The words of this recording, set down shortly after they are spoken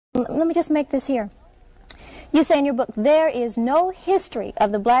Let me just make this here. You say in your book, there is no history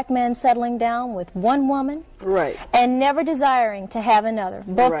of the black man settling down with one woman and never desiring to have another.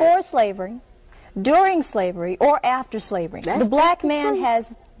 Before slavery, during slavery, or after slavery, the black man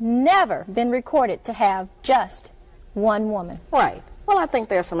has never been recorded to have just one woman. Right. Well, I think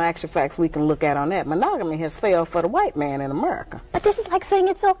there's some actual facts we can look at on that. Monogamy has failed for the white man in America. But this is like saying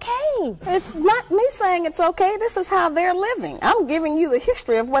it's okay. It's not me saying it's okay. This is how they're living. I'm giving you the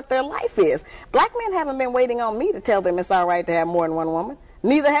history of what their life is. Black men haven't been waiting on me to tell them it's all right to have more than one woman.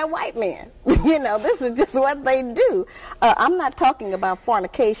 Neither have white men. You know, this is just what they do. I'm not talking about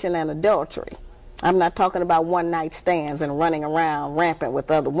fornication and adultery. I'm not talking about one-night stands and running around rampant with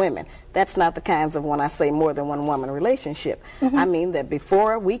other women. That's not the kinds of, when I say more than one woman relationship. I mean that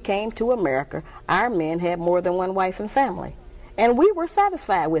before we came to America, our men had more than one wife and family. And we were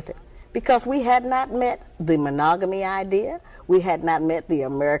satisfied with it because we had not met the monogamy idea. We had not met the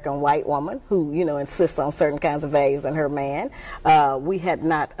American white woman who, you know, insists on certain kinds of values in her man. We had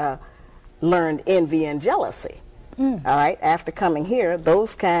not learned envy and jealousy. All right, after coming here,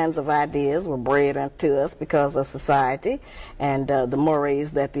 those kinds of ideas were bred into us because of society and the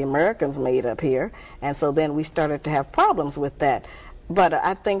mores that the Americans made up here. And so then we started to have problems with that. But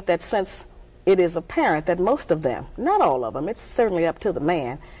I think that since it is apparent that most of them, not all of them, it's certainly up to the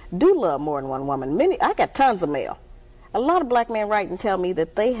man, do love more than one woman. I got tons of mail. A lot of black men write and tell me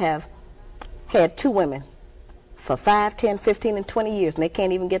that they have had two women for 5, 10, 15, and 20 years, and they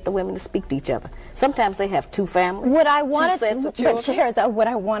can't even get the women to speak to each other. Sometimes they have two families, would I want two sets of children. But Sharon, would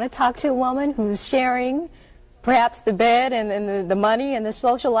I want to talk to a woman who's sharing perhaps the bed and the money and the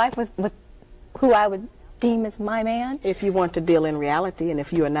social life with who I would deem as my man? If you want to deal in reality, and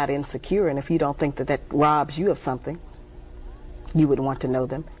if you are not insecure, and if you don't think that that robs you of something, you would want to know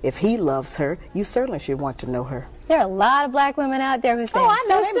them. If he loves her, you certainly should want to know her. There are a lot of black women out there who say, "Oh, I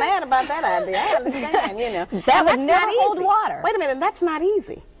know they're mad about that idea. I understand, you know." That would never hold water. Wait a minute, that's not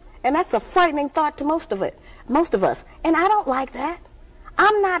easy. And that's a frightening thought to most of us. And I don't like that.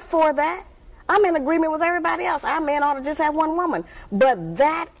 I'm not for that. I'm in agreement with everybody else. Our men ought to just have one woman. But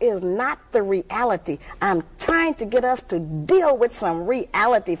that is not the reality. I'm trying to get us to deal with some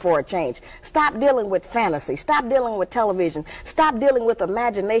reality for a change. Stop dealing with fantasy. Stop dealing with television. Stop dealing with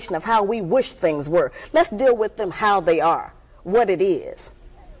imagination of how we wish things were. Let's deal with them how they are, what it is.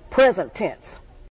 Present tense.